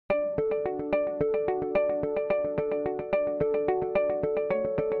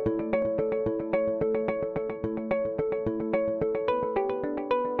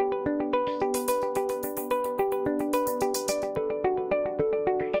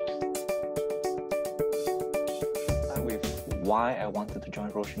why I wanted to join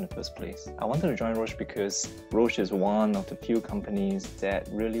Roche in the first place. I wanted to join Roche because Roche is one of the few companies that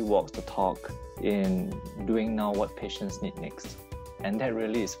really walks the talk in doing now what patients need next. And that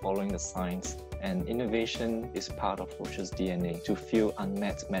really is following the science. And innovation is part of Roche's DNA to fill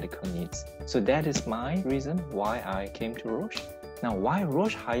unmet medical needs. So that is my reason why I came to Roche. Now, why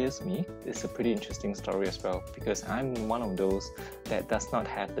Roche hires me is a pretty interesting story as well, because I'm one of those that does not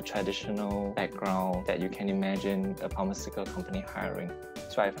have the traditional background that you can imagine a pharmaceutical company hiring.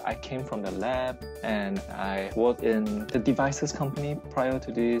 So I came from the lab and I worked in the devices company prior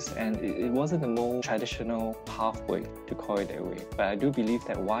to this, and it wasn't the most traditional pathway, to call it that way. But I do believe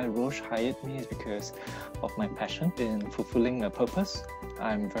that why Roche hired me is because of my passion in fulfilling a purpose.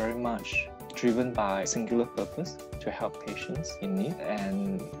 I'm very much driven by a singular purpose to help patients in need,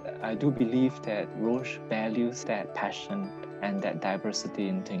 and I do believe that Roche values that passion and that diversity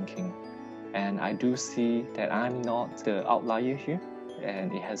in thinking. And I do see that I'm not the outlier here,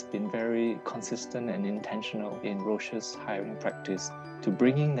 and it has been very consistent and intentional in Roche's hiring practice to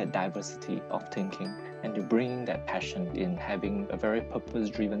bringing that diversity of thinking and to bringing that passion in having a very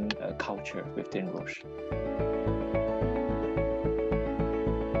purpose-driven culture within Roche.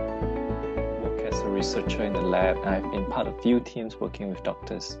 Researcher in the lab, and I've been part of a few teams working with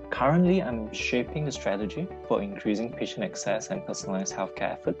doctors. Currently, I'm shaping the strategy for increasing patient access and personalized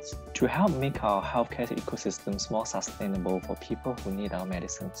healthcare efforts to help make our healthcare ecosystems more sustainable for people who need our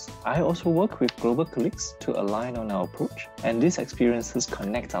medicines. I also work with global colleagues to align on our approach, and these experiences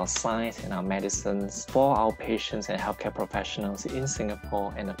connect our science and our medicines for our patients and healthcare professionals in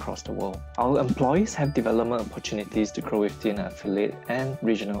Singapore and across the world. Our employees have development opportunities to grow within affiliate and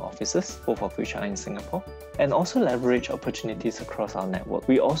regional offices, both of which are in Singapore, and also leverage opportunities across our network.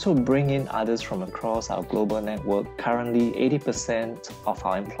 We also bring in others from across our global network. Currently, 80% of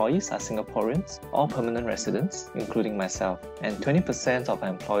our employees are Singaporeans or permanent residents, including myself, and 20% of our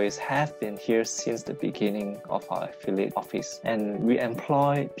employees have been here since the beginning of our affiliate office. And we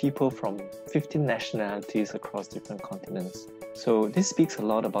employ people from 15 nationalities across different continents. So this speaks a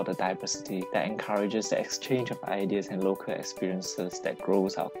lot about the diversity that encourages the exchange of ideas and local experiences that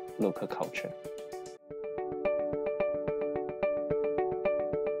grows our local culture.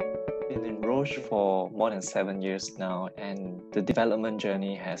 Been in Roche for more than 7 years now, and the development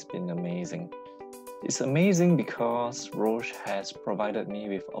journey has been amazing. It's amazing because Roche has provided me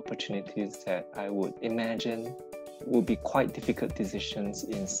with opportunities that I would imagine would be quite difficult decisions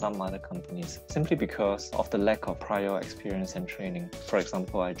in some other companies, simply because of the lack of prior experience and training. For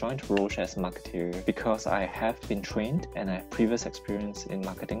example, I joined Roche as a marketeer because I have been trained and I have previous experience in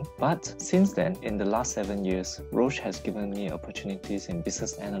marketing. But since then, in the last 7 years, Roche has given me opportunities in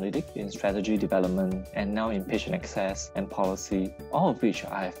business analytics, in strategy development, and now in patient access and policy, all of which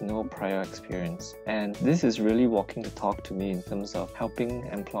I have no prior experience. And this is really walking the talk to me in terms of helping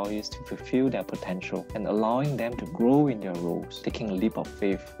employees to fulfill their potential and allowing them to grow in their roles, taking a leap of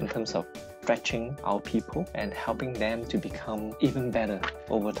faith in terms of stretching our people and helping them to become even better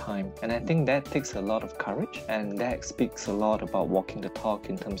over time. And I think that takes a lot of courage, and that speaks a lot about walking the talk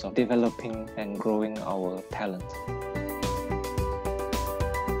in terms of developing and growing our talent.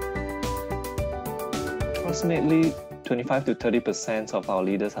 Approximately 25 to 30% of our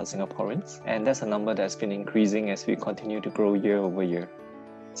leaders are Singaporeans, and that's a number that's been increasing as we continue to grow year over year.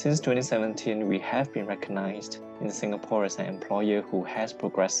 Since 2017, we have been recognized in Singapore as an employer who has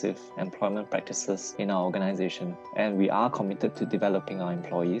progressive employment practices in our organization, and we are committed to developing our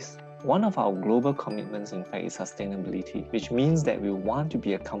employees. One of our global commitments, in fact, is sustainability, which means that we want to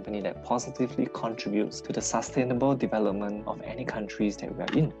be a company that positively contributes to the sustainable development of any countries that we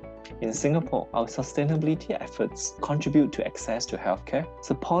are in. In Singapore, our sustainability efforts contribute to access to healthcare,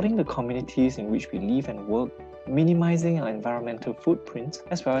 supporting the communities in which we live and work, minimizing our environmental footprint,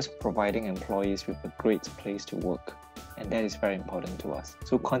 as well as providing employees with a great place to work. And that is very important to us.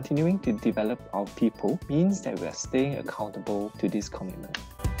 So continuing to develop our people means that we are staying accountable to this commitment.